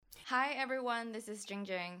Hi everyone, this is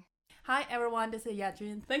Jingjing. Hi everyone, this is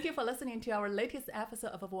Yajun. Thank you for listening to our latest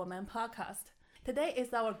episode of a Woman Podcast. Today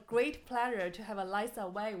is our great pleasure to have Lysa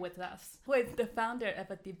Wei with us, who is the founder of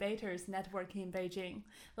a Debaters Network in Beijing.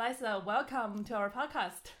 Lysa, welcome to our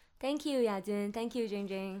podcast. Thank you, Yajun. Thank you,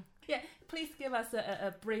 Jingjing. Yeah, please give us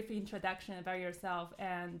a brief introduction about yourself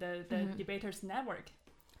and the Debaters Network.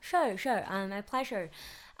 Sure. My pleasure.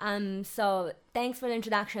 So thanks for the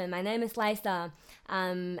introduction. My name is Lysa,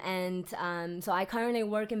 so I currently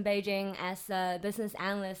work in Beijing as a business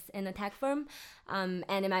analyst in a tech firm. And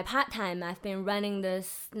in my part-time, I've been running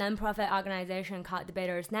this nonprofit organization called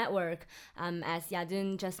Debaters Network, as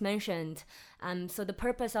Yajun just mentioned. So the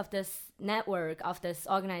purpose of this network, of this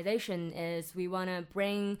organization, is we want to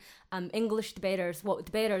bring English debaters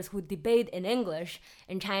who debate in English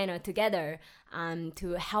in China together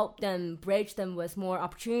to help them, bridge them with more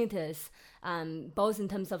opportunities, both in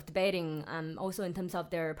terms of debating, also in terms of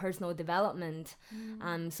their personal development.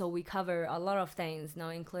 So we cover a lot of things,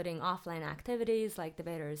 including offline activities like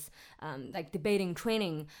debaters, like debating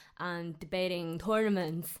training, debating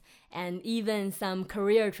tournaments, and even some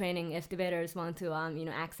career training if debaters want to,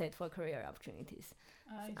 exit for career opportunities.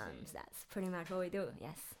 So that's pretty much what we do.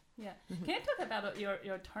 Yes. Yeah. Can you talk about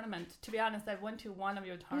your tournament? To be honest, I went to one of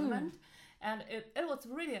your tournaments. And it was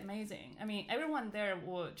really amazing. I mean, everyone there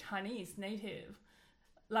was Chinese native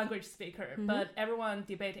language speaker, but everyone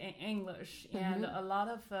debate in English. And a lot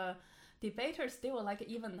of debaters, they were like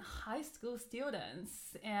even high school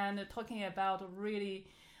students and talking about really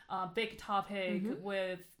big topic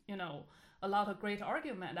with, a lot of great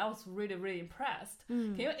argument. I was really, really impressed.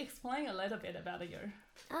 Can you explain a little bit about your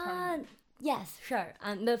tournament? Yes, sure.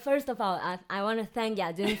 First of all, I want to thank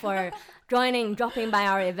Yajun for dropping by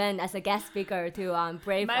our event as a guest speaker to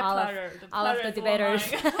brave all of the debaters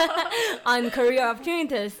on career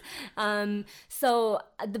opportunities. So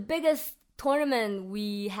the biggest tournament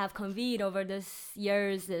we have convened over this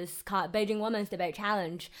years is called Beijing Women's Debate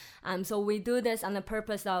Challenge. So we do this on the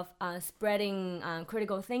purpose of spreading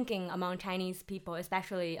critical thinking among Chinese people,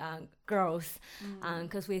 especially girls,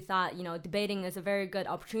 because we thought, debating is a very good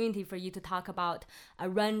opportunity for you to talk about a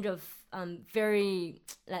range of very,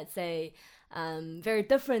 let's say, very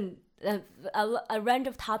different a range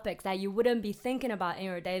of topics that you wouldn't be thinking about in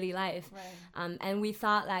your daily life. Right. And we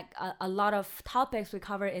thought like a lot of topics we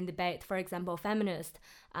cover in debate, for example, feminist,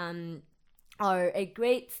 are a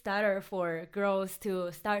great starter for girls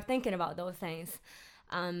to start thinking about those things.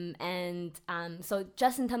 So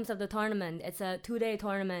just in terms of the tournament, it's a 2-day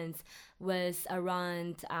tournament with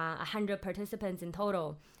around 100 participants in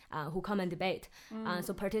total who come and debate.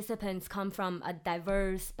 So participants come from a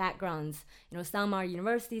diverse backgrounds. Some are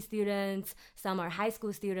university students, some are high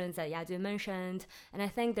school students that Yajun mentioned, and I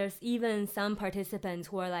think there's even some participants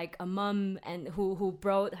who are like a mom and who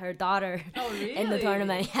brought her daughter in the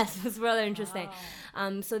tournament. Yes, it was really interesting.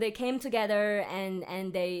 Wow. So they came together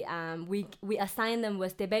and they we assigned them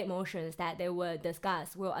with debate motions that they would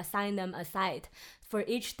discuss. We'll assign them a site. For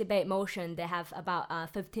each debate motion, they have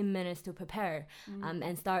about 15 minutes to prepare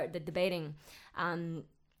and start the debating.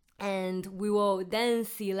 And we will then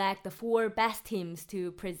select the 4 best teams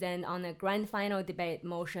to present on a grand final debate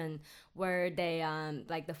motion where they,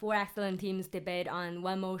 the 4 excellent teams debate on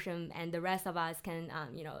one motion and the rest of us can,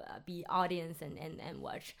 be audience and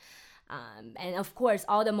watch. And of course,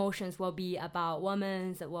 all the motions will be about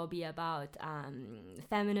women, it will be about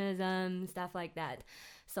feminism, stuff like that.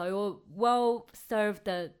 So it will serve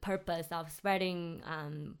the purpose of spreading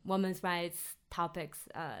women's rights topics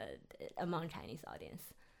among Chinese audience.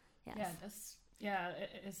 Yes.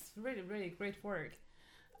 It's really, really great work.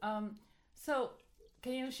 So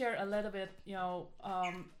can you share a little bit,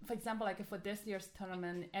 for example, like for this year's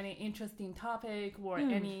tournament, any interesting topic or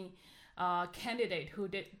any candidate who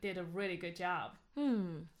did a really good job?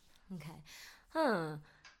 Okay.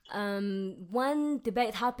 One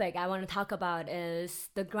debate topic I want to talk about is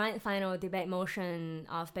the grand final debate motion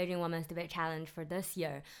of Beijing Women's Debate Challenge for this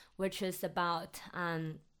year, which is about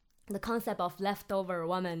the concept of leftover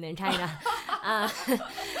woman in China.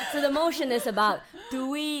 So the motion is about, do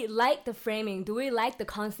we like the framing? Do we like the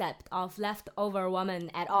concept of leftover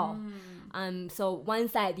woman at all? So one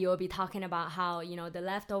side you will be talking about how, the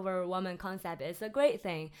leftover woman concept is a great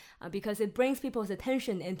thing because it brings people's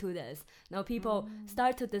attention into this. People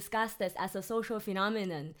start to discuss this as a social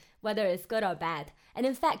phenomenon, whether it's good or bad. And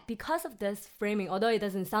in fact, because of this framing, although it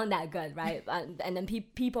doesn't sound that good, right? And then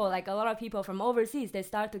people, like a lot of people from overseas, they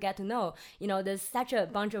start to get to know, there's such a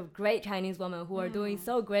bunch of great Chinese women who are doing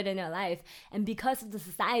so great in their life. And because of the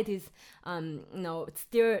society's,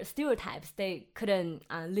 stereotypes, they couldn't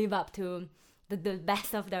live up to the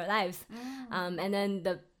best of their lives. And then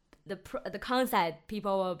the concept,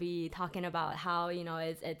 people will be talking about how, you know,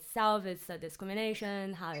 it's itself is a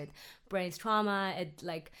discrimination, how it brings trauma,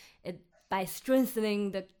 it by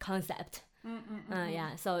strengthening the concept.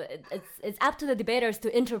 Yeah, so it's up to the debaters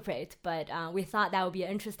to interpret, but we thought that would be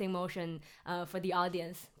an interesting motion for the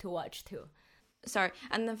audience to watch too. Sorry,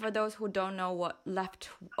 and then for those who don't know what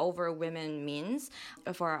leftover women means,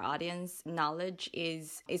 for our audience, knowledge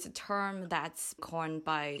is a term that's coined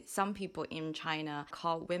by some people in China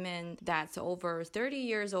called women that's over 30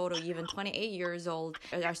 years old or even 28 years old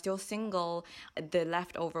are still single, the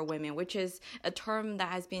leftover women, which is a term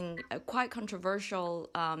that has been quite controversial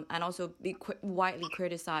and also be widely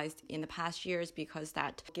criticized in the past years because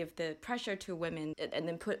that give the pressure to women and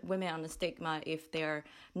then put women on the stigma if they're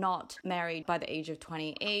not married by the age of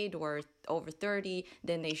 28 or over 30,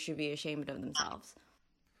 then they should be ashamed of themselves.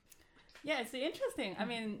 Yeah, it's interesting. I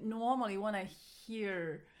mean, normally when I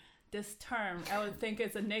hear this term, I would think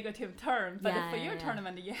it's a negative term, but for your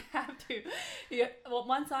tournament, you have to,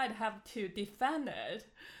 one side have to defend it.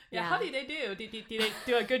 Yeah. How did they do? Did they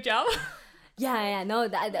do a good job? No,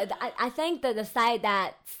 I think that the side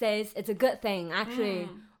that says it's a good thing actually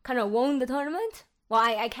kind of won the tournament. Well,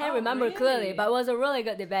 I can't remember clearly, but it was a really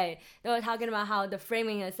good debate. They were talking about how the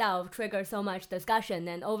framing itself triggered so much discussion,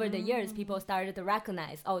 and over the years, people started to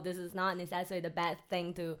recognize, oh, this is not necessarily the bad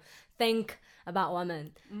thing to think about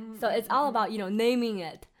women. So it's all about, you know, naming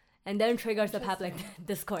it, and then triggers the public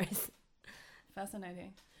discourse.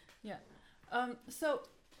 Fascinating. Yeah. So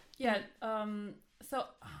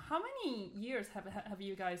how many years have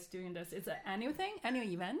you guys doing this? It's an annual thing, annual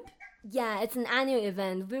event? Yeah, it's an annual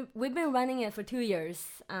event. We've been running it for 2 years.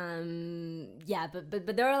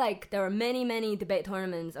 But there are many debate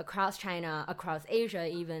tournaments across China, across Asia,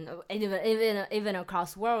 even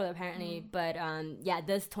across the world apparently. But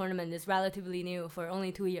this tournament is relatively new for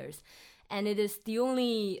only 2 years, and it is the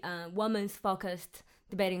only women's focused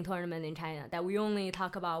debating tournament in China that we only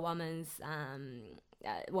talk about women's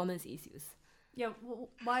issues. Yeah,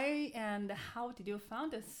 why and how did you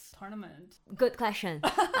found this tournament? Good question.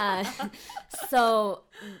 So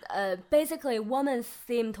basically, women's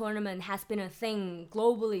theme tournament has been a thing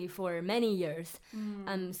globally for many years.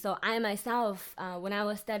 So I myself, when I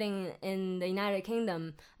was studying in the United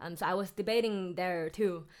Kingdom, so I was debating there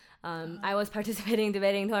too. I was participating in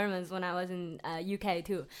debating tournaments when I was in UK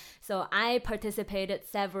too. So I participated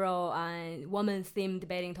several women's themed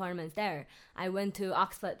debating tournaments there. I went to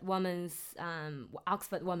Oxford Women's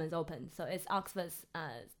Open. So it's Oxford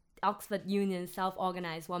Union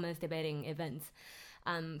self-organized women's debating events.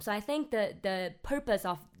 So I think that the purpose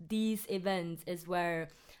of these events is where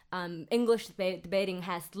English debating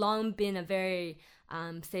has long been a very,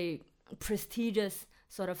 prestigious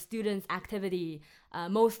sort of students' activity,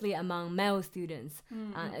 mostly among male students,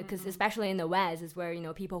 because especially in the West is where, you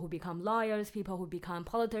know, people who become lawyers, people who become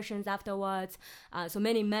politicians afterwards. So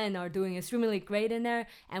many men are doing extremely great in there,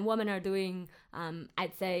 and women are doing,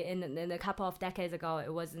 I'd say, in a couple of decades ago,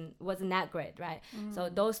 it wasn't that great, right? So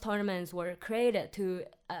those tournaments were created to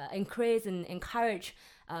increase and encourage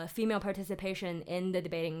female participation in the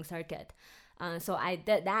debating circuit. So I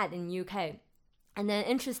did that in UK. And then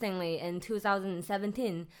interestingly, in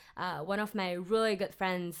 2017, one of my really good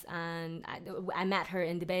friends, and I met her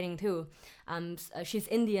in debating too. She's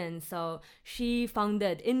Indian, so she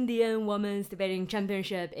founded Indian Women's Debating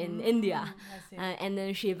Championship in India. And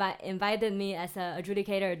then she invited me as an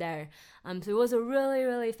adjudicator there. So it was a really,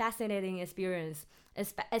 really fascinating experience,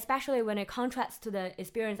 especially when it contrasts to the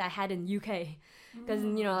experience I had in UK. Because,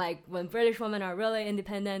 you know, like when British women are really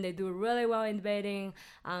independent, they do really well in debating,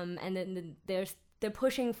 and then they're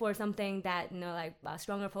pushing for something that, you know, like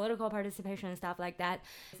stronger political participation and stuff like that.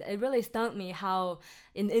 It really stunned me how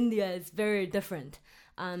in India it's very different.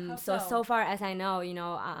 So far as I know, you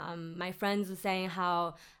know, my friends were saying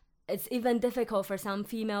how it's even difficult for some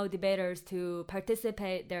female debaters to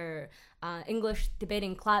participate their English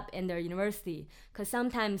debating club in their university, because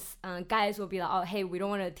sometimes guys will be like, oh, hey, we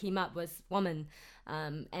don't want to team up with women.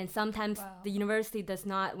 And sometimes the university does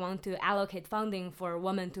not want to allocate funding for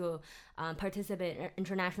women to participate in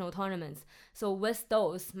international tournaments. So with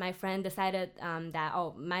those, my friend decided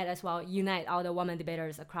that, might as well unite all the women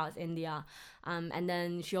debaters across India. And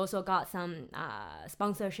then she also got some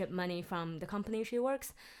sponsorship money from the company she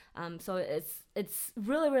works. So it's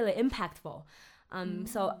really, really impactful.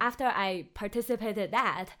 So after I participated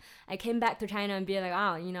that, I came back to China and be like,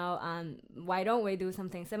 why don't we do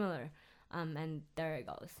something similar? And there it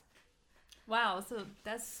goes. Wow, so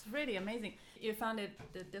that's really amazing. You founded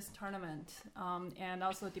this tournament and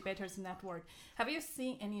also Debaters Network. Have you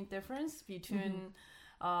seen any difference between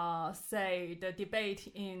say the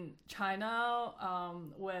debate in China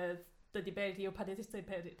with the debate you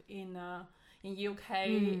participated in UK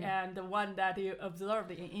and the one that you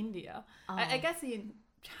observed in India. I guess in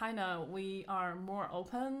China we are more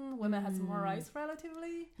open. Women has more rights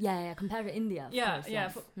relatively. Yeah, compared to India. Of course,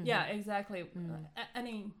 yes. Yeah, exactly.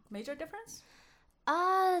 Any major difference?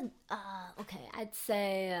 Okay. I'd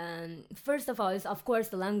say first of all is of course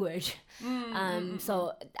the language.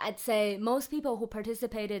 So I'd say most people who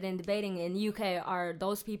participated in debating in UK are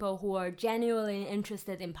those people who are genuinely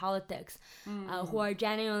interested in politics, who are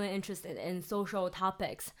genuinely interested in social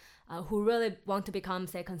topics, who really want to become,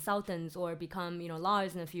 say, consultants or become,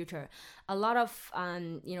 lawyers in the future. A lot of,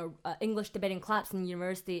 English debating clubs in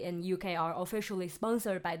university in UK are officially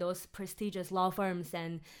sponsored by those prestigious law firms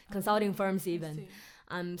and consulting firms even.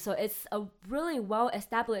 So it's a really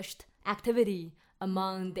well-established activity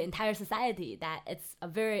among the entire society that it's a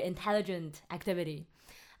very intelligent activity.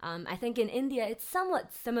 I think in India it's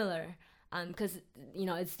somewhat similar because,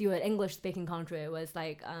 it's still an English-speaking country. It was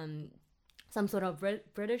like... some sort of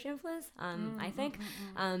British influence, I think.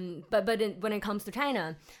 But when it comes to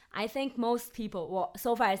China, I think most people, well,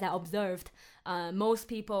 so far as I observed, most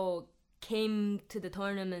people came to the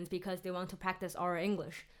tournaments because they want to practice oral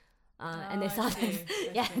English. And they saw this,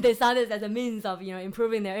 they saw this as a means of,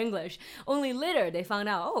 improving their English. Only later they found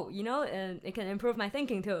out, it can improve my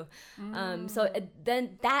thinking too.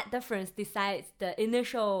 Then that difference decides the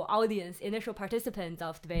initial audience, initial participants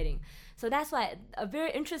of debating. So that's why a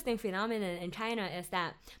very interesting phenomenon in China is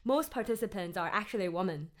that most participants are actually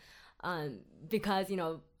women. Because,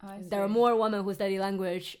 there are more women who study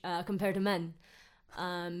language compared to men.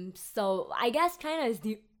 So I guess China is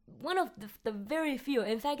one of the very few,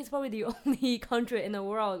 in fact, it's probably the only country in the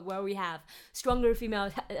world where we have stronger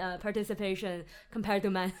female participation compared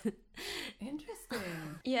to men. Interesting.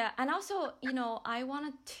 Yeah, and also, I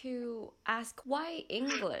wanted to ask why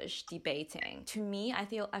English debating? To me, I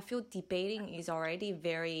feel debating is already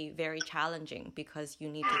very, very challenging because you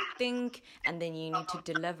need to think and then you need to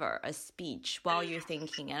deliver a speech while you're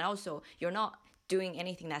thinking, and also you're not doing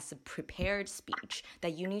anything that's a prepared speech,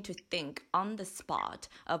 that you need to think on the spot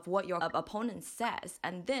of what your opponent says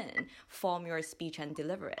and then form your speech and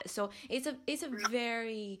deliver it. So it's a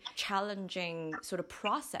very challenging sort of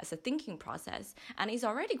process, a thinking process, and it's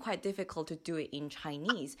already quite difficult to do it in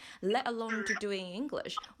Chinese, let alone to do it in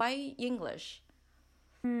English. Why English?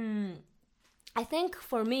 I think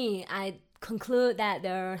for me, I conclude that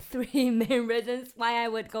there are three main reasons why I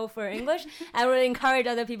would go for English. I would encourage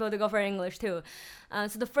other people to go for English too.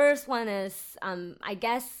 So the first one is, I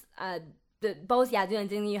guess, both Yadu and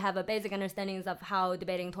Jingli, you have a basic understanding of how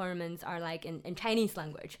debating tournaments are like in Chinese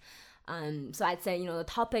language. So I'd say, the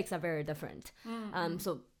topics are very different.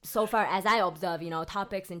 So far as I observe,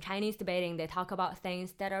 topics in Chinese debating, they talk about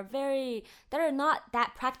things that are not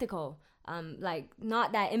that practical, like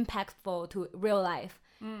not that impactful to real life.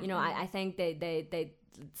 I think they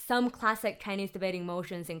some classic Chinese debating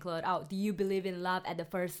motions include, do you believe in love at the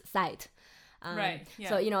first sight? Right. Yeah.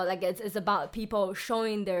 So, like it's about people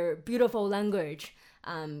showing their beautiful language,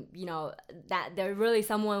 that they're really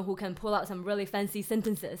someone who can pull out some really fancy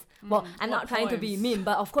sentences. Well, I'm not trying to be mean,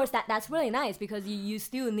 but of course that's really nice because you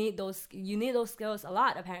still need those skills a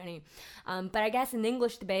lot apparently. But I guess in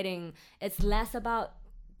English debating, it's less about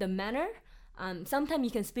the manner. Sometimes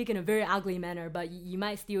you can speak in a very ugly manner, but you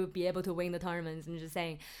might still be able to win the tournaments. I'm just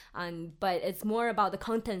saying. But it's more about the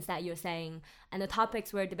contents that you're saying, and the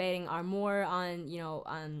topics we're debating are more on,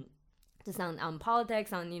 just on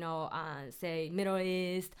politics, on say Middle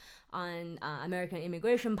East, on American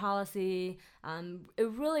immigration policy. It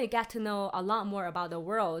really get to know a lot more about the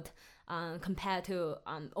world. Compared to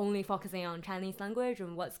only focusing on Chinese language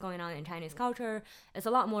and what's going on in Chinese culture. It's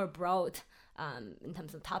a lot more broad in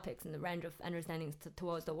terms of topics and the range of understandings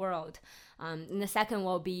towards the world. And the second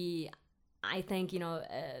will be, I think,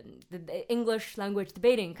 the English language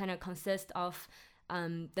debating kind of consists of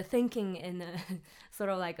the thinking in a sort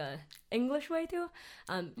of like a English way too.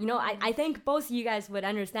 I think both you guys would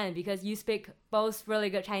understand because you speak both really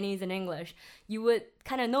good Chinese and English. You would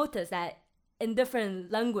kind of notice that in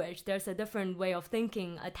different language, there's a different way of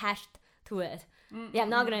thinking attached to it. Yeah, I'm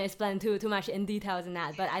not going to explain too much in details in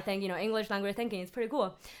that, but I think, English language thinking is pretty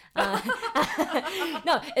cool.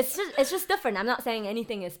 No, it's just different. I'm not saying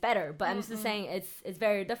anything is better, but I'm just saying it's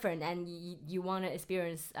very different and you want to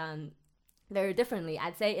experience very differently.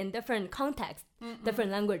 I'd say in different contexts,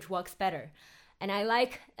 different language works better. And I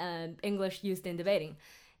like English used in debating.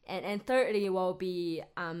 And thirdly will be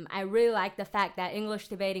I really like the fact that English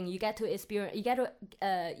debating you get to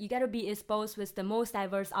be exposed with the most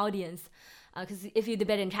diverse audience. because if you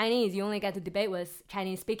debate in Chinese, you only get to debate with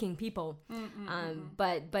Chinese-speaking people.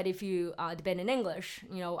 But if you debate in English,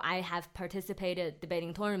 I have participated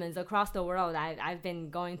debating tournaments across the world. I've been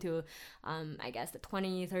going to, I guess,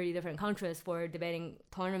 20, 30 different countries for debating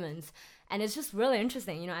tournaments. And it's just really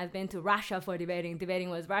interesting. I've been to Russia for debating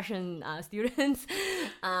with Russian students.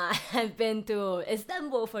 I've been to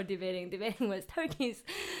Istanbul for debating with Turkish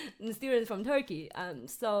students from Turkey.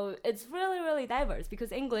 So it's really, really diverse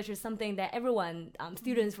because English is something that everyone,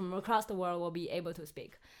 students from across the world, will be able to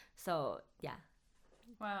speak. So, yeah.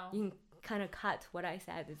 Wow. You can kind of cut what I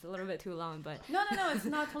said. It's a little bit too long, but... No, it's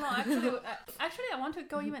not too long. Actually, I want to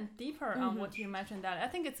go even deeper on what you mentioned that. I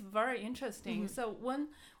think it's very interesting. So when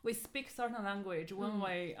we speak certain language, when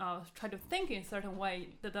we try to think in a certain way,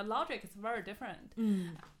 the logic is very different.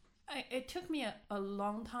 It took me a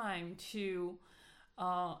long time to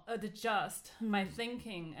adjust my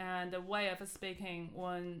thinking and the way of speaking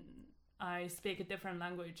when I speak a different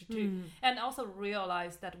language too. And also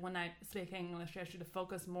realize that when I speak English, I should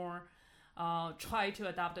focus more try to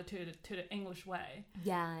adapt it to the English way.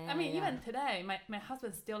 I mean, even today, my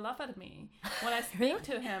husband still laughs at me when I speak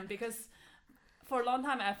to him because for a long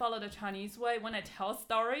time I follow the Chinese way. When I tell a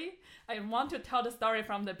story, I want to tell the story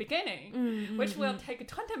from the beginning, which will take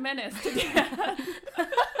 20 minutes to get.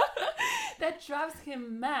 That drives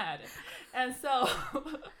him mad. And so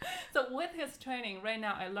with his training right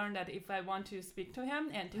now, I learned that if I want to speak to him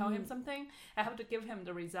and tell him something, I have to give him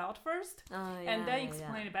the result first and then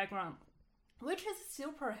explain the background, which is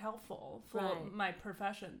super helpful for my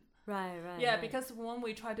profession. Right. Because when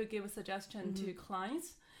we try to give a suggestion to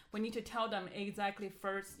clients, we need to tell them exactly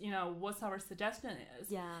first, what our suggestion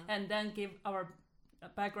is, and then give our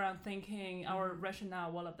background thinking, our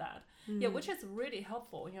rationale, all of that. Which is really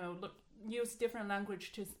helpful. Use different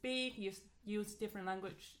language to speak, use different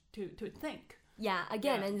language to think.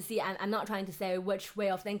 And see, I'm not trying to say which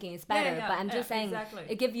way of thinking is better, but I'm just saying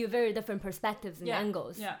it gives you very different perspectives and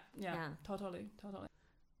angles. Totally.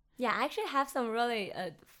 Yeah, I actually have some really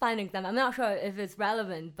fun example. I'm not sure if it's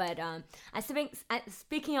relevant, but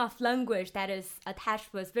speaking of language that is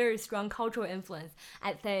attached with very strong cultural influence,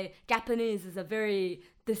 I'd say Japanese is a very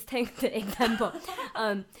distinct example.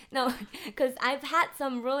 No, because I've had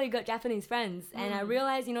some really good Japanese friends, and I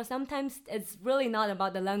realize, sometimes it's really not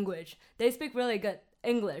about the language. They speak really good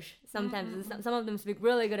English sometimes. Some of them speak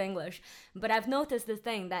really good English, but I've noticed this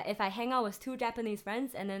thing that if I hang out with two Japanese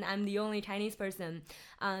friends and then I'm the only Chinese person,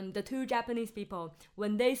 the two Japanese people,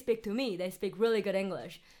 when they speak to me, they speak really good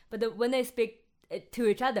English, but when they speak to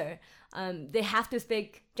each other, they have to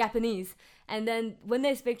speak Japanese, and then when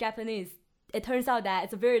they speak Japanese, it turns out that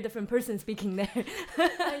it's a very different person speaking there.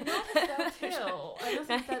 I noticed that too.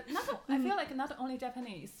 I feel like not only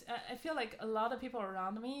Japanese. I feel like a lot of people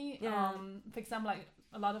around me, for example, like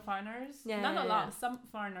a lot of foreigners, some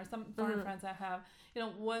foreigners, some foreign friends I have,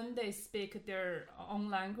 when they speak their own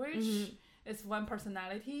language, it's one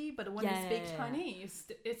personality, but when they speak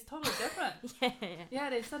Chinese, it's totally different.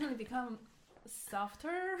 They suddenly become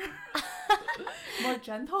softer, more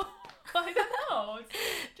gentle. I don't know. It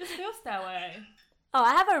just feels that way. Oh,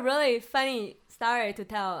 I have a really funny story to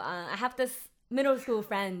tell. I have this middle school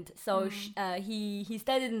friend. So he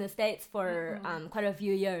studied in the States for quite a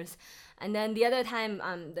few years. And then the other time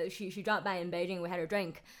she dropped by in Beijing, we had a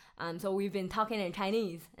drink. So we've been talking in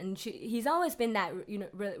Chinese. And he's always been that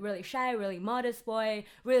really, really shy, really modest boy,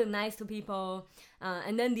 really nice to people.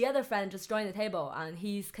 And then the other friend just joined the table.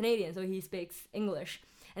 He's Canadian, so he speaks English.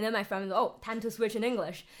 And then my friend was, time to switch in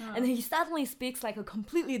English. And he suddenly speaks like a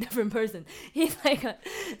completely different person. He's like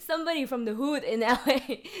somebody from the hood in LA.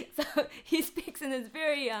 So he speaks in this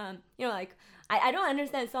very, I don't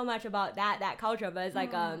understand so much about that culture, but it's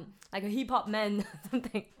like a hip-hop man or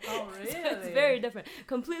something. Oh, really? So it's very different.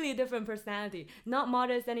 Completely different personality. Not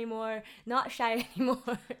modest anymore, not shy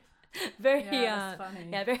anymore. Very, that's funny.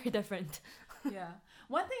 Very different.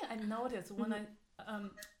 One thing I noticed when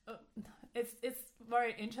it's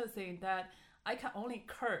very interesting that I can only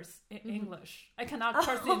curse in English. I cannot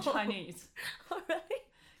curse in Chinese. Oh, really?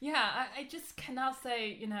 Yeah, I just cannot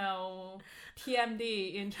say,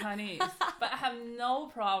 TMD in Chinese. But I have no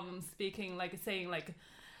problem saying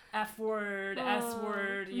F word, S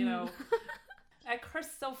word, I curse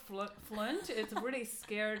so fluent, it's really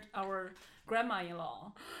scared our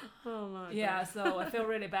grandma-in-law. Oh my God. So I feel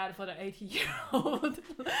really bad for the 80-year-old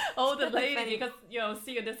older lady because,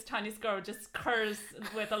 seeing this Chinese girl just curse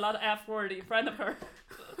with a lot of F word in front of her.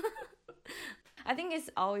 I think it's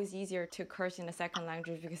always easier to curse in a second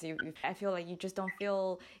language because I feel like you just don't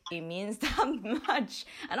feel it means that much.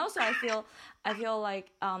 And also I feel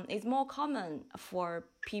like it's more common for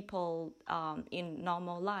people in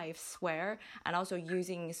normal life swear, and also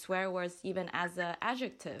using swear words even as an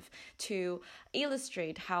adjective to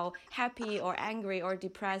illustrate how happy or angry or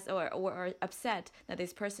depressed or upset that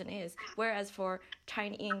this person is. Whereas for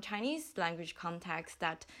in Chinese language context,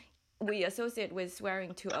 that we associate with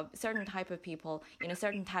swearing to a certain type of people in a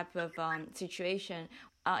certain type of situation,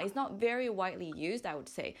 it's not very widely used, I would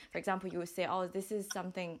say. For example, you would say, oh, this is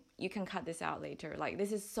something, you can cut this out later. Like,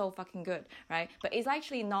 this is so fucking good, right? But it's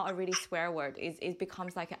actually not a really swear word. It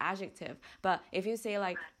becomes like an adjective. But if you say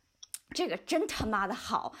like, 这个真他妈的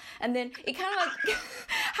好, and then it kind of like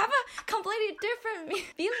have a completely different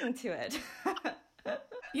feeling to it.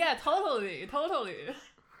 Yeah, totally.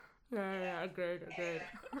 Yeah, agreed.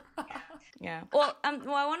 Yeah. Well,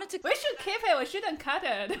 I wanted to... We should keep it. We shouldn't cut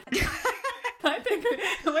it. I think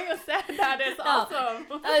when you said that, it's awesome.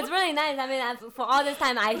 Oh, it's really nice. I mean, for all this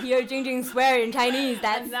time, I hear Jingjing swear in Chinese.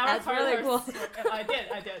 That's really cool. I did.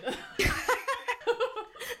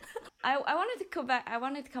 I wanted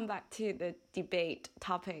to come back to the debate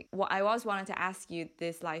topic. What I always wanted to ask you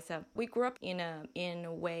this, Lysa. We grew up in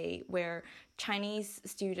a way where Chinese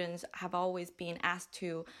students have always been asked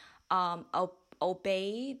to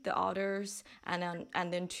obey the orders and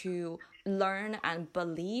then to learn and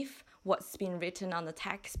believe what's been written on the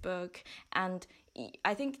textbook. And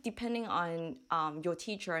I think depending on your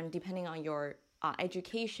teacher and depending on your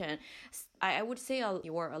education, I would say a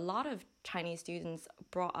lot of Chinese students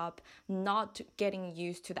brought up not getting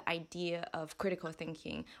used to the idea of critical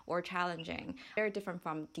thinking or challenging. Very different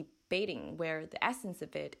from debating, where the essence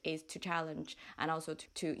of it is to challenge and also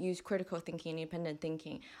to use critical thinking, independent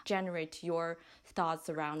thinking, generate your thoughts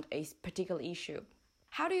around a particular issue.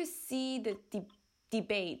 How do you see the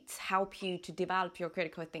debates help you to develop your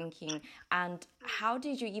critical thinking, and how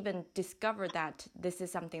did you even discover that this is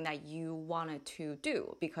something that you wanted to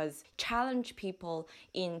do? Because challenge people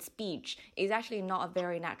in speech is actually not a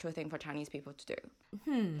very natural thing for Chinese people to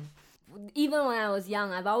do. Even when I was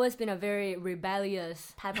young, I've always been a very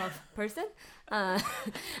rebellious type of person. I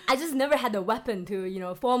just never had the weapon to,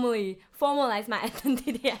 formalize my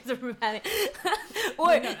identity as a rebellion.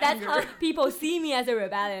 Or that's how people see me as a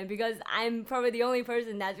rebellion, because I'm probably the only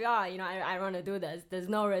person that's, I want to do this. There's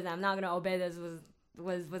no reason. I'm not going to obey this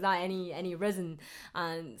was without any reason.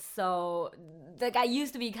 So like I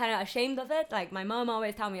used to be kind of ashamed of it. Like my mom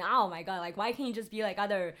always tell me, oh my god, like why can't you just be like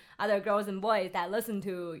other girls and boys that listen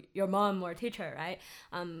to your mom or teacher, right?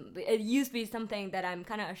 It used to be something that I'm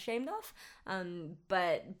kind of ashamed of.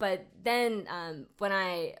 But then when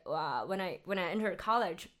I entered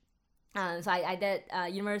college, so I did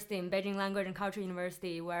university in Beijing Language and Culture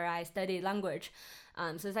University, where I studied language.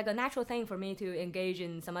 So it's like a natural thing for me to engage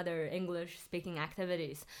in some other English-speaking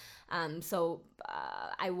activities. So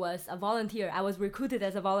I was a volunteer. I was recruited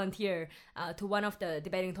as a volunteer to one of the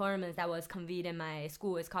debating tournaments that was convened in my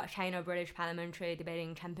school. It's called China-British Parliamentary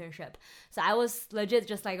Debating Championship. So I was legit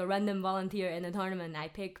just like a random volunteer in the tournament. I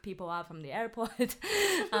pick people up from the airport.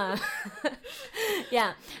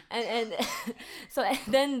 Yeah. And so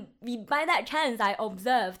then by that chance, I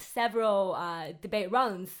observed several debate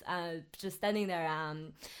rounds just standing there.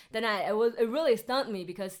 Then it really stunned me,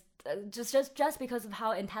 because just because of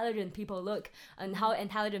how intelligent people look and how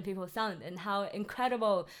intelligent people sound and how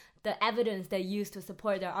incredible the evidence they use to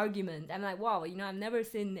support their argument. I'm like, wow, I've never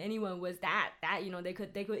seen anyone with that,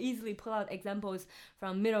 they could easily pull out examples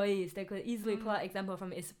from Middle East. They could easily pull out example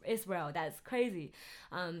from Israel. That's crazy.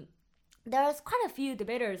 There's quite a few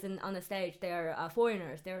debaters on the stage. They're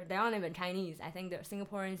foreigners. They're not even Chinese. I think they're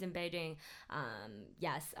Singaporeans in Beijing.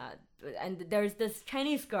 Yes. And there's this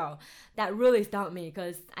Chinese girl that really stunned me,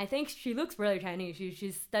 because I think she looks really Chinese.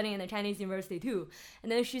 She's studying in a Chinese university too.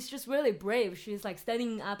 And then she's just really brave. She's like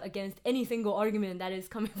standing up against any single argument that is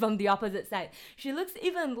coming from the opposite side. She looks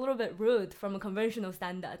even a little bit rude from a conventional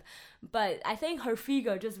standard. But I think her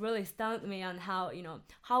figure just really stunned me on how,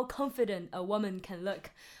 how confident a woman can look.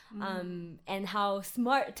 And how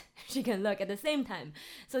smart she can look at the same time.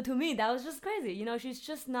 So to me, that was just crazy. She's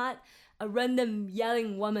just not a random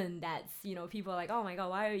yelling woman that's, people are like, oh my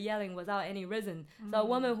god, why are you yelling without any reason? So a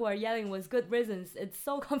woman who are yelling with good reasons, it's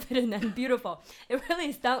so confident and beautiful. It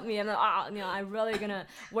really stumped me. I'm like, I'm really gonna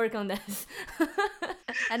work on this.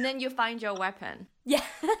 And then you find your weapon. Yeah,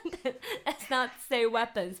 let's not say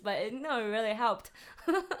weapons, but it really helped.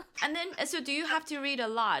 And then, so do you have to read a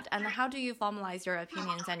lot? And how do you formalize your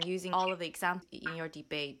opinions and using all of the examples in your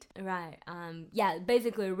debate? Right. Yeah,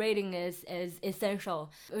 basically reading is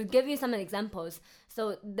essential. I'll give you some examples.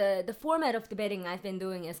 So the format of debating I've been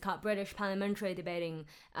doing is called British parliamentary debating.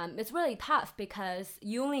 It's really tough because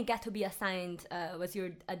you only get to be assigned with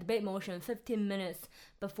your debate motion 15 minutes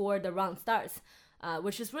before the round starts.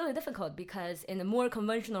 Which is really difficult because in a more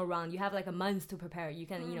conventional round, you have like a month to prepare. You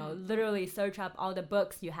can, literally search up all the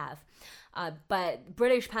books you have. But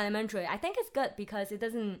British parliamentary, I think it's good because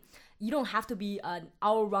you don't have to be an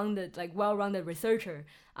all-rounded, like well-rounded researcher.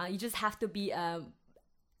 You just have to be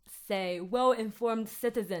say, well-informed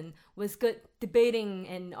citizen with good debating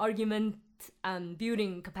and argument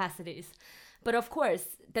building capacities. But of course,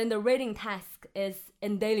 then the rating task is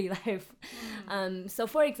in daily life. So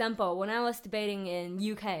for example, when I was debating in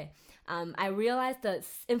UK, I realized the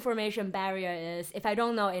information barrier is if I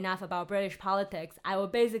don't know enough about British politics, I will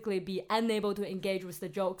basically be unable to engage with the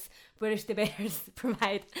jokes British debaters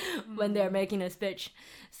provide when they're making a speech.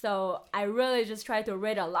 So I really just try to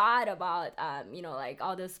read a lot about, like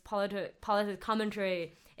all this politics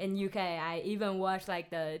commentary in UK. I even watched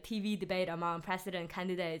like the TV debate among president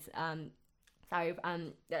candidates,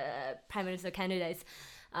 prime minister candidates.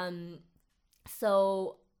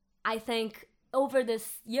 So I think over these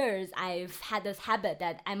years, I've had this habit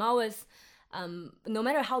that I'm always, no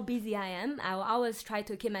matter how busy I am, I will always try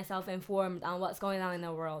to keep myself informed on what's going on in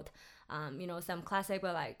the world. Some classic,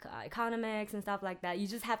 but like economics and stuff like that. You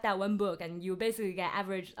just have that one book and you basically get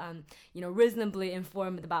average, reasonably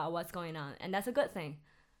informed about what's going on. And that's a good thing.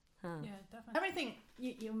 Yeah, definitely. Everything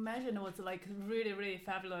you mentioned was like really, really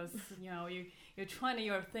fabulous. You're trying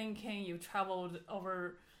your thinking. You traveled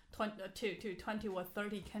over 20 or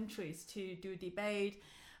 30 countries to do debate.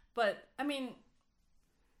 But I mean,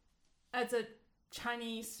 as a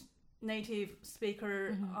Chinese native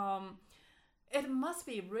speaker, it must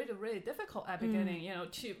be really, really difficult at the beginning.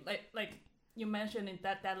 To like you mentioned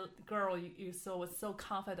that girl you saw was so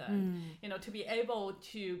confident. To be able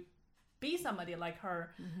to be somebody like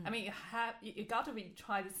her. I mean, you got to be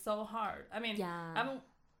tried so hard. I mean,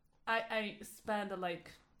 I spent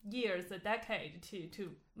like years, a decade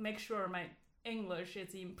to make sure my English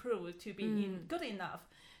is improved to be good enough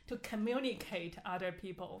to communicate to other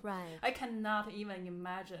people. Right. I cannot even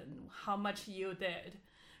imagine how much you did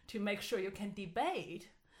to make sure you can debate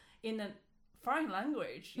in a foreign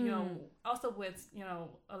language, also with,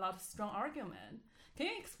 a lot of strong argument. Can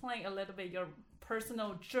you explain a little bit your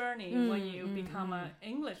personal journey when you become an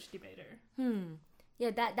English debater? Yeah,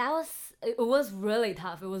 it was really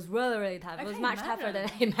tough. It was really, really tough. It was much tougher than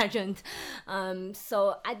I imagined.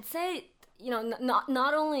 So I'd say,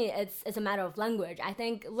 not only it's a matter of language. I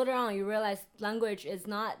think later on you realize language is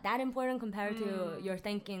not that important compared to your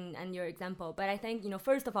thinking and your example. But I think,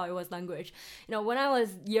 first of all, it was language. When I was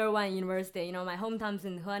year one university, my hometown's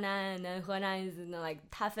in Henan, and Henan is like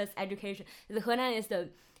toughest education. Henan is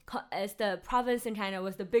the province in China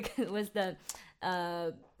was the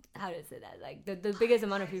how to say that, like the biggest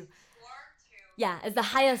amount of people. Yeah, it's the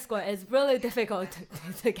highest score. It's really difficult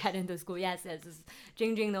to get into school. Yes,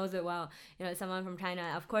 Jingjing knows it well. Someone from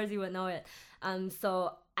China, of course you would know it.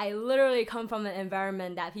 So I literally come from an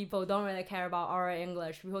environment that people don't really care about oral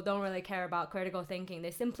English. People don't really care about critical thinking.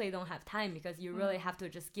 They simply don't have time because you really have to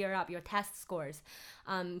just gear up your test scores.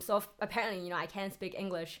 So apparently, I can't speak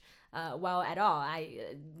English well at all.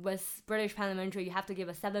 With British parliamentary, you have to give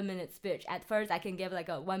a 7-minute speech. At first, I can give like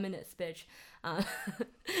a 1-minute speech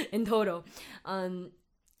in total.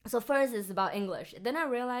 So first is about English. Then I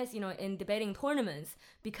realized, in debating tournaments,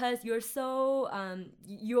 because you're so,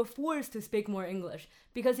 you're forced to speak more English.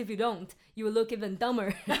 Because if you don't, you will look even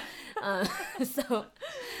dumber. So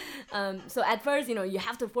at first, you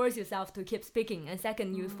have to force yourself to keep speaking. And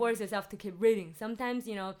second, you force yourself to keep reading. Sometimes,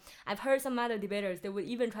 I've heard some other debaters, they would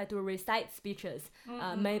even try to recite speeches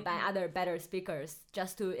made by other better speakers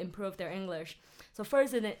just to improve their English. So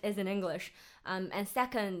first is in English. And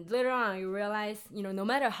second, later on, you realize, no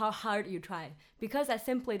matter how hard you try, because I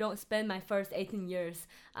simply don't spend my first 18 years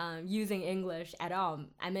using English at all.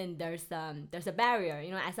 I mean, there's a barrier.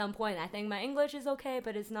 At some point, I think my English is okay,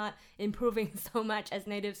 but it's not improving so much as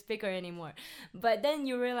native speaker anymore. But then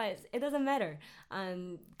you realize it doesn't matter,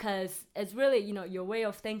 because it's really, your way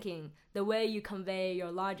of thinking, the way you convey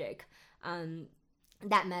your logic.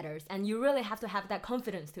 That matters, and you really have to have that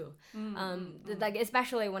confidence too. Like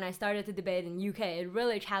especially when I started to debate in UK, it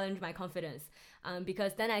really challenged my confidence.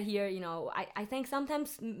 because then I hear, I think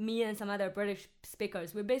sometimes me and some other British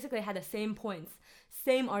speakers, we basically had the same points,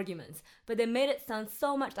 same arguments, but they made it sound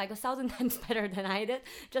so much like 1,000 times better than I did,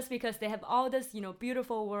 just because they have all this,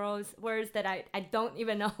 beautiful words that I don't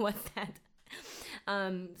even know what's that.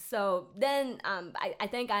 So then I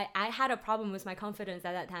think I had a problem with my confidence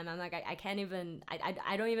at that time. I'm like, I can't even,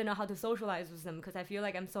 I don't even know how to socialize with them because I feel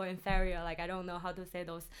like I'm so inferior. Like I don't know how to say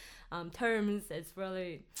those terms. It's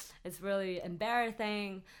really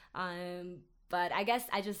embarrassing. But I guess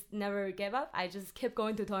I just never gave up. I just kept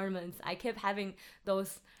going to tournaments. I kept having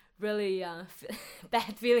those really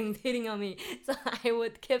bad feelings hitting on me. So I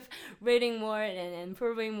would keep reading more and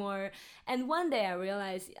improving more. And one day I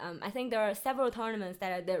realized, I think there are several tournaments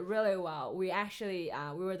that I did really well. We actually,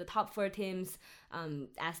 we were the top 4 teams.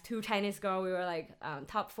 As 2 Chinese girls, we were like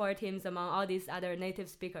top 4 teams among all these other native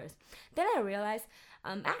speakers. Then I realized,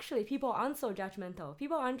 actually, people aren't so judgmental.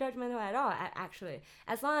 People aren't judgmental at all, actually.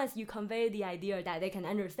 As long as you convey the idea that they can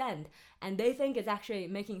understand and they think it's actually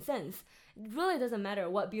making sense, it really doesn't matter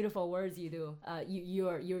what beautiful words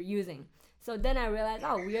you're using. So then I realized,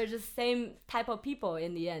 we are just same type of people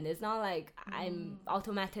in the end. It's not like I'm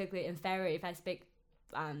automatically inferior if I speak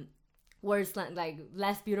words like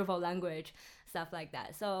less beautiful language, stuff like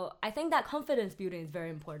that. So I think that confidence building is very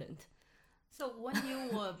important. So when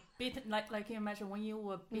you were beaten, like you mentioned, when you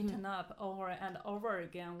were beaten up over and over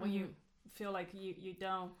again, when you feel like you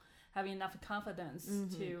don't have enough confidence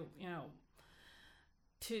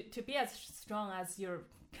to, to be as strong as your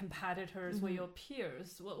competitors or your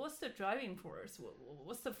peers, what's the driving force?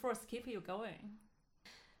 What's the force keeping you going?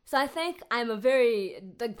 So I think I'm a very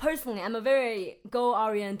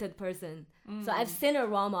goal-oriented person. So I've seen a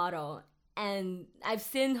role model and I've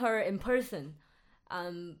seen her in person.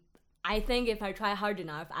 I think if I try hard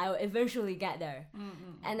enough, I'll eventually get there.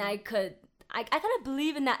 And I kind of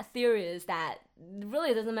believe in that theory is that it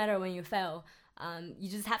really doesn't matter when you fail. You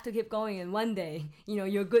just have to keep going, and one day,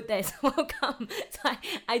 your good days will come. So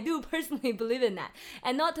I do personally believe in that.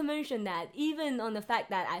 And not to mention that even on the fact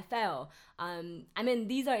that I fail,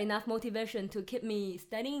 these are enough motivation to keep me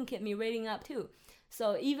studying, keep me reading up too.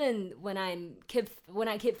 So even when I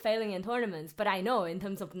keep failing in tournaments, but I know in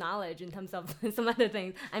terms of knowledge, in terms of some other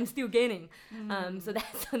things, I'm still gaining. So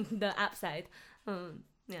that's on the upside.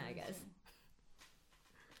 I guess.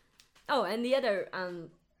 Oh, and the other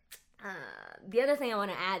thing I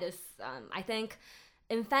want to add is I think,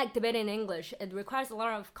 in fact, debating in English, it requires a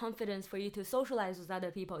lot of confidence for you to socialize with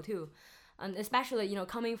other people too. Especially,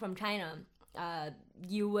 coming from China,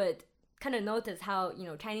 you would kind of notice how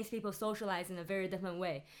Chinese people socialize in a very different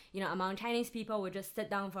way. Among Chinese people, we just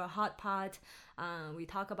sit down for a hot pot, we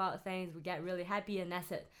talk about things, we get really happy, and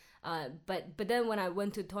that's it. But then when I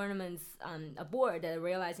went to tournaments abroad, I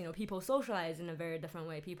realized people socialize in a very different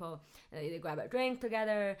way. People they grab a drink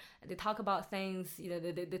together, they talk about things,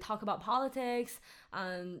 they talk about politics.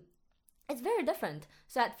 It's very different.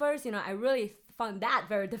 So at first, I really found that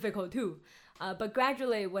very difficult too. But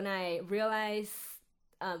gradually, when I realized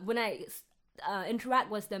when I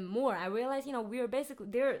interact with them more, I realize, we are basically,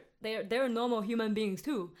 they're normal human beings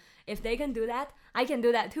too. If they can do that, I can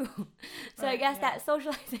do that too. So right, I guess that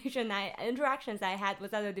socialization, interactions I had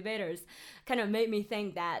with other debaters kind of made me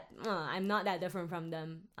think that I'm not that different from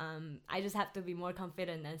them. I just have to be more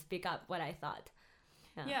confident and speak up what I thought.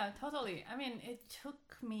 Yeah, totally. It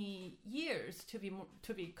took me years to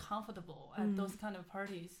be comfortable at those kind of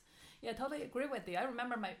parties. Yeah, totally agree with you. I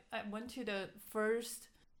remember I went to the first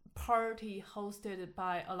party hosted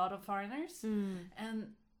by a lot of foreigners, and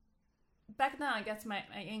back then I guess my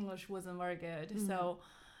English wasn't very good. So,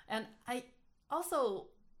 and I also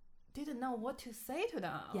didn't know what to say to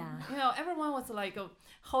them. Yeah. Everyone was like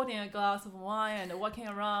holding a glass of wine and walking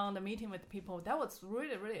around and meeting with people. That was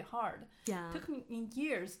really, really hard. Yeah. It took me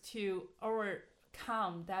years to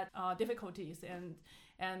overcome that difficulties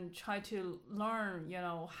and try to learn,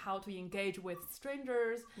 how to engage with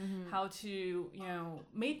strangers, how to,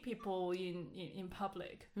 meet people in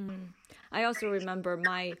public. I also remember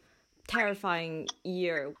my terrifying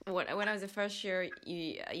year when I was the first year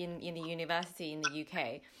in the university in the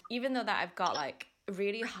UK. Even though that I've got like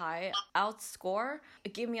really high outscore,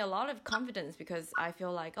 it gave me a lot of confidence because I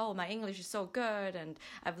feel like, my English is so good and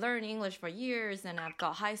I've learned English for years and I've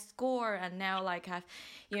got high score, and now like I've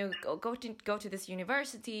go to this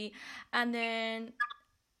university. And then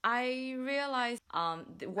I realized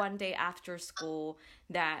one day after school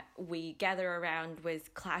that we gather around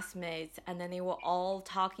with classmates, and then they were all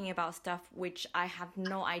talking about stuff which I have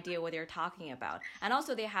no idea what they're talking about. And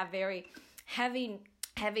also they have very heavy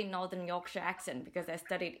heavy Northern Yorkshire accent because I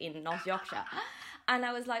studied in North Yorkshire. And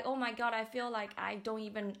I was like, oh my God, I feel like I don't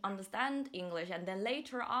even understand English. And then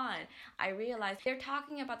later on, I realized they're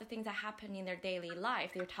talking about the things that happen in their daily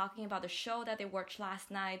life. They're talking about the show that they watched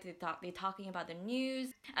last night. They're talking about the news.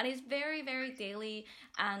 And it's very, very daily.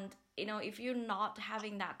 And if you're not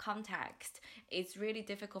having that context, it's really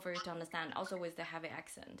difficult for you to understand, also with the heavy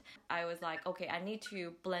accent. I was like, okay, I need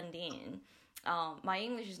to blend in. My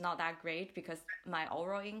English is not that great because my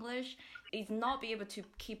oral English is not be able to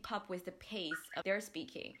keep up with the pace of their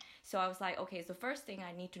speaking. So I was like, okay, so first thing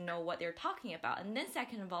I need to know what they're talking about. And then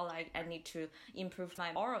second of all, I need to improve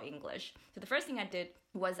my oral English. So the first thing I did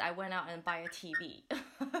was I went out and buy a TV.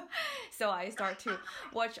 So I start to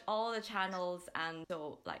watch all the channels, and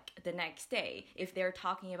so like the next day, if they're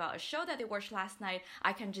talking about a show that they watched last night,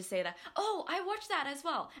 I can just say that, oh, I watched that as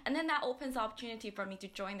well. And then that opens the opportunity for me to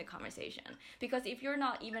join the conversation. Because if you're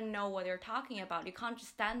not even know what they're talking about, you can't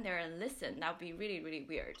just stand there and listen. That would be really, really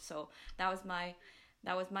weird. So that was my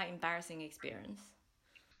embarrassing experience.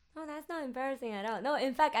 Oh, that's not embarrassing at all. No,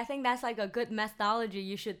 in fact, I think that's like a good methodology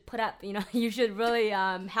you should put up. You should really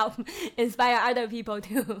help inspire other people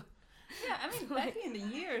too. Yeah, I mean, back in the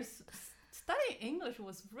years, studying English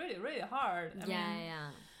was really, really hard. I mean,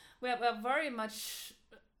 we have a very much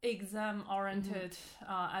exam-oriented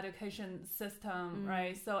education system,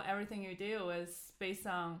 right? So everything you do is based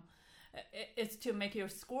on, it's to make your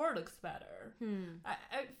score looks better.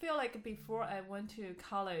 I feel like before I went to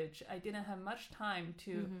college, I didn't have much time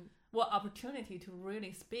to, opportunity to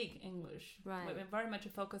really speak English. Right. We very much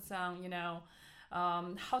focus on,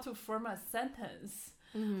 how to form a sentence.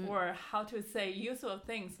 Or how to say useful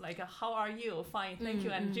things like how are you? Fine, thank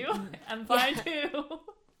you, and you? I'm fine too.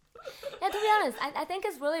 Yeah, to be honest, I think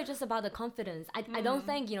it's really just about the confidence. I don't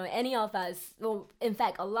think, any of us, well, in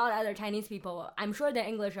fact, a lot of other Chinese people, I'm sure their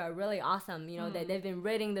English are really awesome. They've been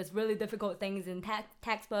reading this really difficult things in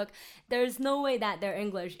textbook. There's no way that their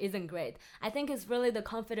English isn't great. I think it's really the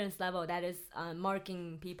confidence level that is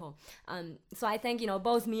marking people. So I think,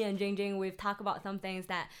 both me and Jing, we've talked about some things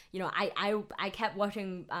that, I kept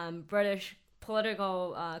watching British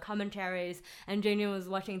political commentaries, and Jane was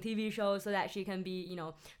watching TV shows so that she can be,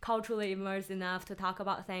 culturally immersed enough to talk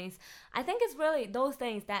about things. I think it's really those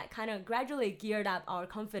things that kind of gradually geared up our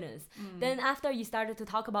confidence. Then after you started to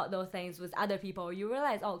talk about those things with other people, you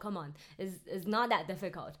realize, oh, come on, it's not that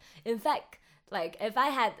difficult. In fact, like if I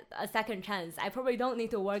had a second chance, I probably don't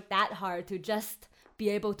need to work that hard to just be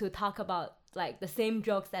able to talk about like the same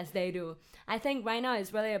jokes as they do. I think right now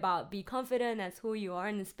it's really about be confident as who you are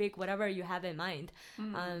and speak whatever you have in mind.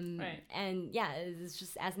 Right. And yeah, it's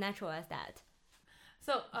just as natural as that.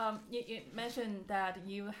 So you mentioned that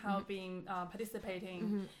you have been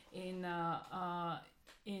participating in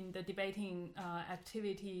the debating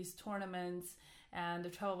activities, tournaments,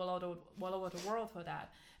 and travel all over the world for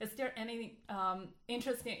that. Is there any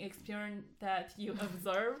interesting experience that you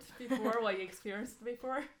observed before, what you experienced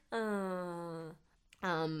before?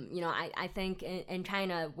 I think in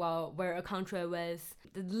China, well, we're a country with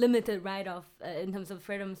the limited right of, in terms of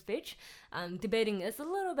freedom of speech, debating is a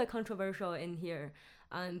little bit controversial in here.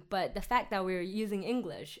 But the fact that we're using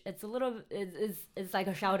English, it's a little, it's like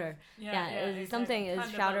a shouter. Something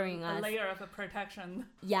is shouting us. A layer of a protection.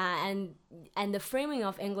 Yeah, and the framing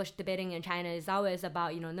of English debating in China is always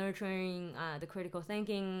about, nurturing the critical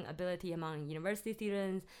thinking ability among university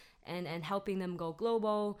students and helping them go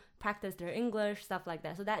global, practice their English, stuff like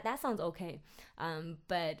that. So that sounds okay.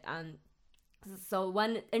 So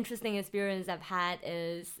one interesting experience I've had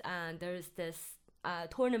is there's this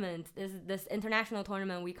tournament, this international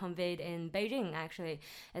tournament we conveyed in Beijing, actually.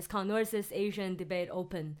 It's called Northeast Asian Debate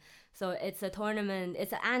Open. So it's a tournament,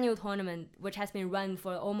 it's an annual tournament which has been run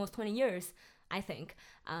for almost 20 years, I think.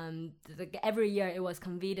 Every year it was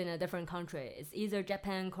convened in a different country. It's either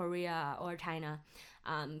Japan, Korea, or China.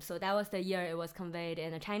 So that was the year it was conveyed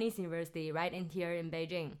in a Chinese university right in here in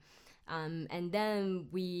Beijing. And then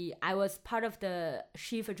I was part of the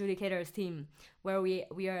chief adjudicators team, where we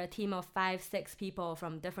are a team of 5-6 people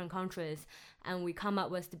from different countries, and we come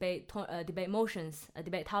up with debate motions,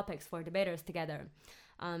 debate topics for debaters together.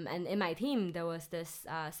 And in my team, there was this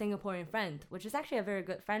Singaporean friend, which is actually a very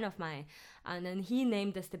good friend of mine. And then he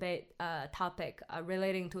named this debate topic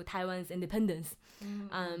relating to Taiwan's independence.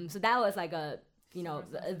 So that was like a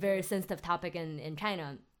very sensitive topic in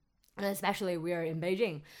China, and especially we are in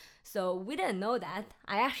Beijing. So we didn't know that.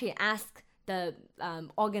 I actually asked the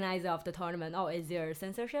organizer of the tournament, is there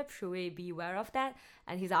censorship? Should we be aware of that?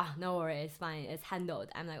 And he's no worries, it's fine, it's handled.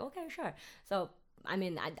 I'm like, okay, sure. So, I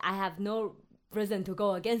mean, I have no reason to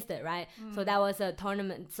go against it, right? So that was a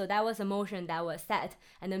tournament. So that was a motion that was set,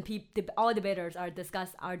 and then all debaters are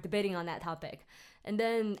debating on that topic. And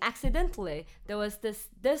then accidentally, there was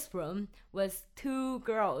this room was 2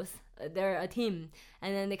 girls. They're a team,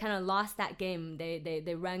 and then they kind of lost that game.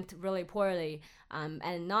 They ranked really poorly,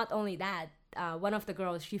 and not only that. One of the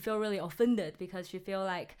girls, she feel really offended because she feel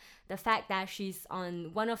like the fact that she's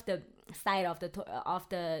on one of the side of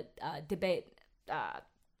the debate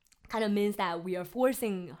kind of means that we are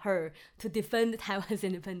forcing her to defend Taiwan's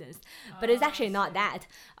independence. But it's actually not that.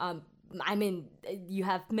 I mean, you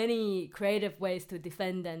have many creative ways to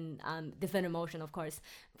defend a motion, of course.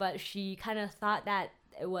 But she kind of thought that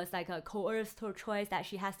it was like a coerced choice that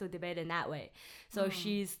she has to debate in that way. So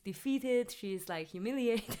she's defeated, she's like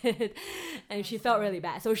humiliated, and she felt really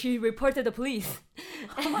bad. So she reported the police.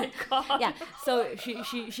 Oh my god. Yeah. So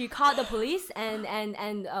she called the police,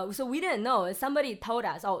 and so we didn't know. Somebody told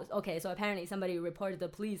us, oh, okay, so apparently somebody reported the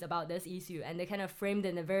police about this issue, and they kind of framed it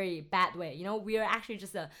in a very bad way. You know, we are actually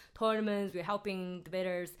just a tournament, we're helping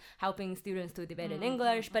debaters, helping students to debate in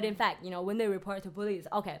English, but in fact, you know, when they report to police,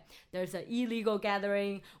 okay, there's an illegal gathering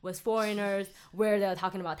with foreigners where they're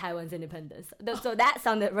talking about Taiwan's independence. So that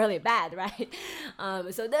sounded really bad, right?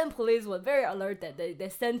 So then police were very alerted. They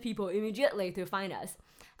sent people immediately to find us.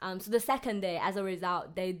 So the second day, as a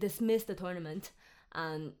result, they dismissed the tournament.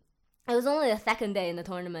 It was only the second day in the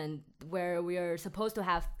tournament where we were supposed to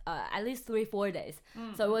have at least 3-4 days.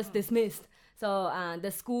 So it was dismissed. So the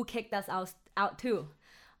school kicked us out too.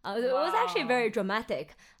 It was actually very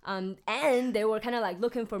dramatic, and they were kind of like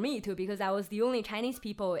looking for me too, because I was the only Chinese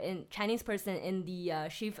person in the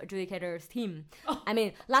chief adjudicator's team. I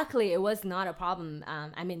mean, luckily it was not a problem.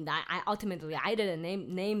 I mean, I ultimately didn't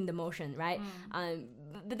name the motion, right?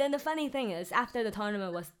 But then the funny thing is, after the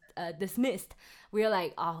tournament was dismissed, we were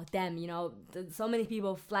like, oh damn, you know, so many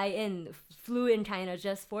people flew in China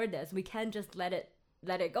just for this. We can't just let it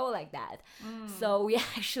go like that. So we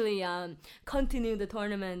actually continued the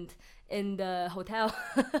tournament in the hotel.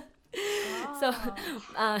 So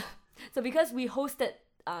because we hosted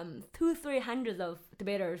 200-300 of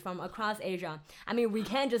debaters from across Asia. I mean, we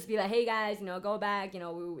can't just be like, hey guys, you know, go back, you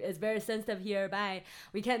know, it's very sensitive here, bye.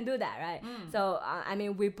 We can't do that, right? So, I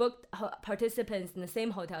mean, we booked participants in the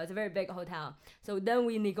same hotel. It's a very big hotel. So then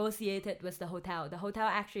we negotiated with the hotel. The hotel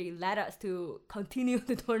actually let us to continue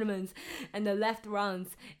the tournaments and the left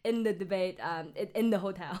rounds in the debate in the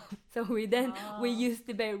hotel. So we used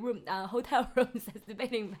hotel rooms as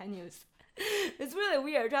debating venues. It's really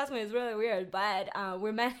weird, trust me, it's really weird, but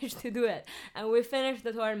we managed to do it, and we finished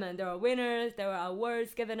the tournament. There were winners, there were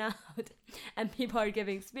awards given out, and people are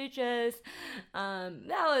giving speeches. That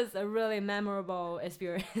was a really memorable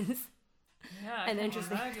experience. Yeah, and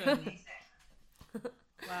interesting.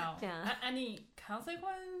 Wow. Yeah. Any consequence?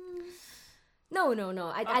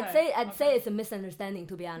 No. I'd say it's a misunderstanding,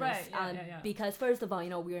 to be honest. Right, yeah. Because first of all, you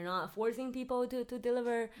know, we're not forcing people to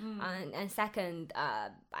deliver, and second,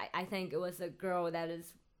 I think it was a girl that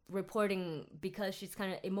is reporting because she's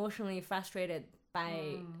kind of emotionally frustrated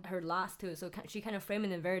by her loss too. So she kind of framed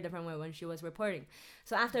it in a very different way when she was reporting.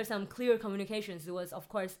 So after some clear communications, it was of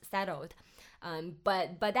course settled.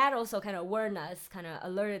 But that also kind of warned us, kind of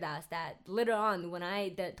alerted us that later on when I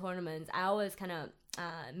did tournaments, I always kind of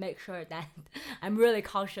make sure that I'm really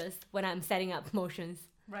cautious when I'm setting up motions.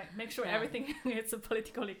 Right, make sure everything is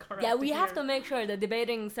politically correct. Yeah, we have to make sure the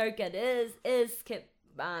debating circuit is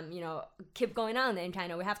keep going on in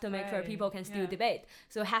China. We have to make sure people can still debate.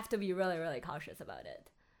 So we have to be really, really cautious about it.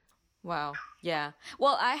 Wow. Yeah.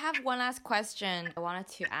 Well, I have one last question. I wanted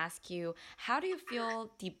to ask you, how do you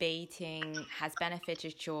feel debating has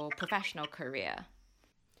benefited your professional career?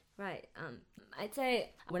 Right. I'd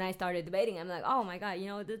say when I started debating, I'm like, oh my God, you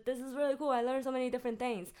know, this is really cool. I learned so many different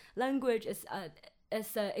things. Language is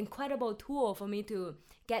an incredible tool for me to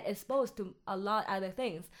get exposed to a lot other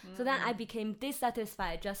things. So then I became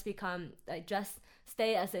dissatisfied, just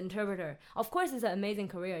stay as an interpreter. Of course, it's an amazing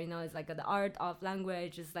career. You know, it's like the art of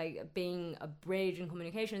language. It's like being a bridge in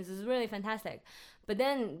communications. It's really fantastic. But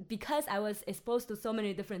then because I was exposed to so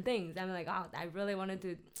many different things, I'm like, oh, I really wanted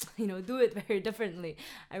to, you know, do it very differently.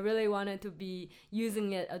 I really wanted to be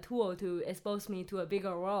using it a tool to expose me to a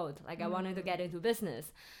bigger world. Like I wanted to get into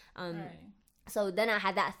business. So then I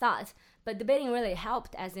had that thought. But debating really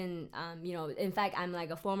helped, as in, you know, in fact, I'm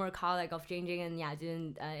like a former colleague of Jing Jing and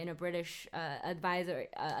Yajun in a British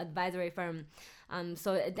advisory firm.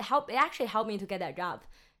 So it actually helped me to get that job,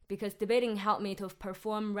 because debating helped me to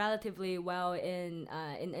perform relatively well in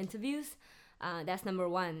interviews. That's number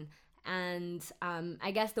one. And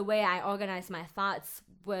I guess the way I organize my thoughts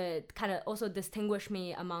would kind of also distinguish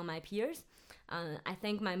me among my peers. I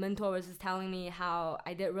think my mentor was just telling me how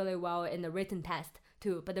I did really well in the written test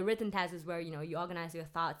too. But the written test is where, you organize your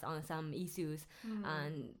thoughts on some issues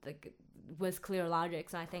and with clear logic.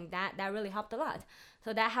 So I think that really helped a lot.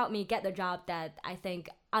 So that helped me get the job that I think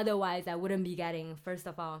otherwise I wouldn't be getting, first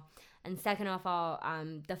of all. And second of all,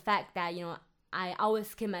 the fact that, I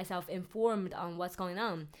always keep myself informed on what's going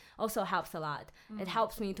on also helps a lot. It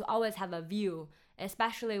helps me to always have a view,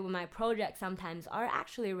 especially when my projects sometimes are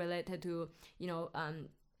actually related to,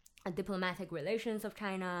 diplomatic relations of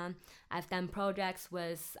China. I've done projects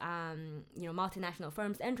with, multinational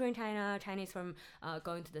firms entering China, Chinese firm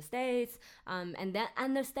going to the States, and that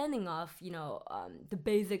understanding of, the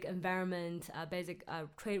basic environment, basic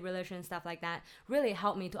trade relations, stuff like that, really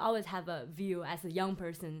helped me to always have a view as a young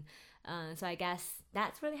person. So I guess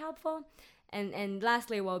that's really helpful. And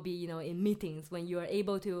lastly will be, in meetings when you are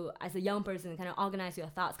able to, as a young person, kind of organize your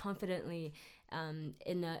thoughts confidently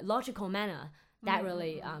in a logical manner. That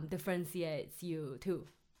really differentiates you too.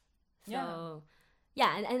 So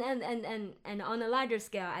and on a larger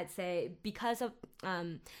scale, I'd say because of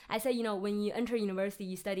when you enter university,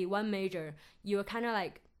 you study one major, you're kind of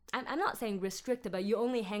like, I'm not saying restricted, but you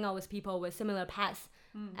only hang out with people with similar paths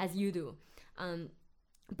as you do.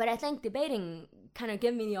 But I think debating kind of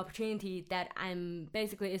gave me the opportunity that I'm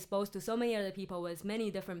basically exposed to so many other people with many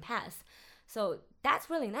different paths. So that's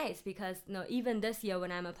really nice because, even this year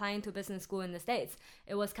when I'm applying to business school in the States,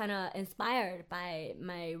 it was kind of inspired by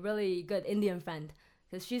my really good Indian friend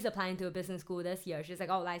because she's applying to a business school this year. She's like,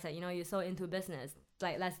 oh, Lysa, you're so into business.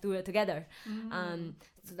 Like, let's do it together.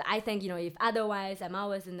 So I think, if otherwise I'm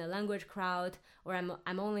always in the language crowd or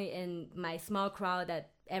I'm only in my small crowd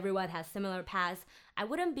that everyone has similar paths, I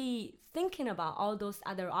wouldn't be thinking about all those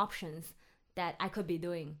other options that I could be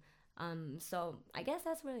doing. So I guess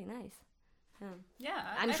that's really nice. Yeah,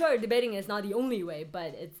 I'm sure debating is not the only way,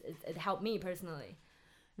 but it helped me personally.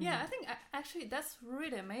 Yeah, I think actually that's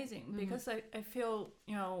really amazing because I feel,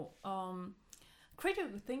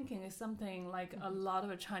 critical thinking is something like a lot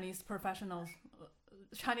of Chinese professionals,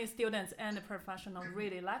 Chinese students and professionals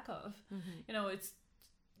really lack of. It's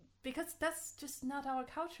because that's just not our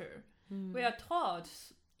culture. We are taught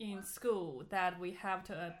in school that we have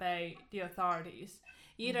to obey the authorities,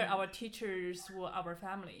 either our teachers or our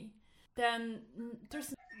family. Then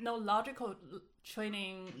there's no logical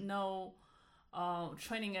training, no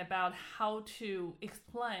training about how to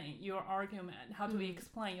explain your argument, how to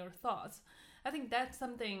explain your thoughts. I think that's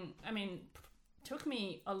something, took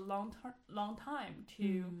me a long time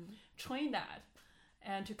to train that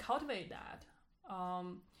and to cultivate that.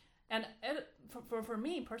 And for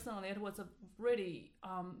me personally, it was a really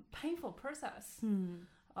painful process.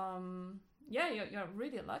 You're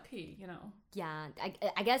really lucky, Yeah,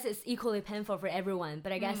 I guess it's equally painful for everyone,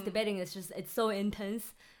 but I guess debating is just, it's so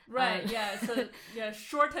intense. Right, so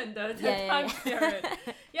shorten the time period.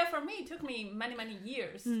 For me, it took me many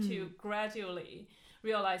years to gradually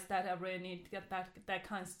realize that I really need to get that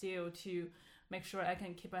kind of skill to make sure I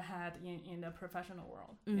can keep ahead in the professional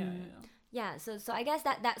world. Yeah, so I guess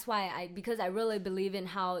that's why because I really believe in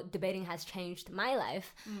how debating has changed my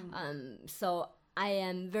life. So I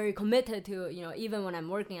am very committed to, even when I'm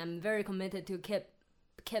working, I'm very committed to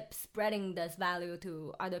keep spreading this value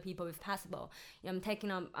to other people if possible. I'm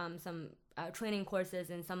taking up some training courses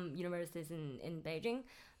in some universities in Beijing,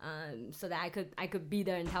 so that I could be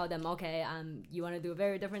there and tell them, okay, you want to do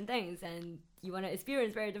very different things and you want to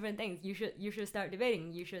experience very different things. You should start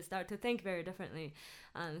debating. You should start to think very differently.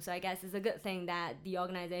 So I guess it's a good thing that the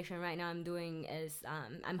organization right now I'm doing is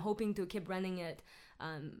I'm hoping to keep running it.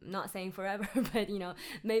 Not saying forever, but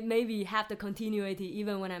maybe have the continuity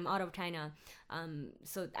even when I'm out of China.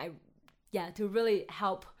 So to really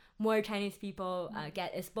help more Chinese people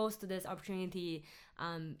get exposed to this opportunity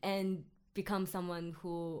and become someone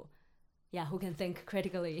who can think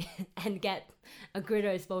critically and get a greater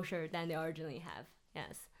exposure than they originally have.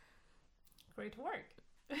 Yes. Great work.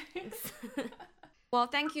 Thanks. Well,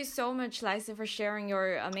 thank you so much, Lysa, for sharing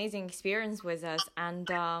your amazing experience with us, and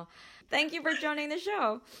thank you for joining the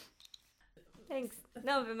show. Thanks.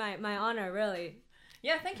 No, but my honor, really.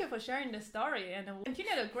 Yeah, thank you for sharing the story and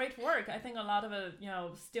continue the great work. I think a lot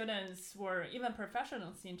of students or even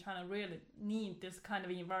professionals in China really need this kind of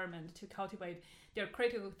environment to cultivate their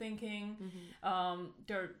critical thinking,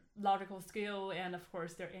 their logical skill, and of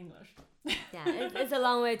course their English. Yeah, it's a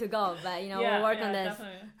long way to go, but we'll work on this.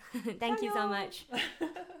 Definitely. Thank you so much.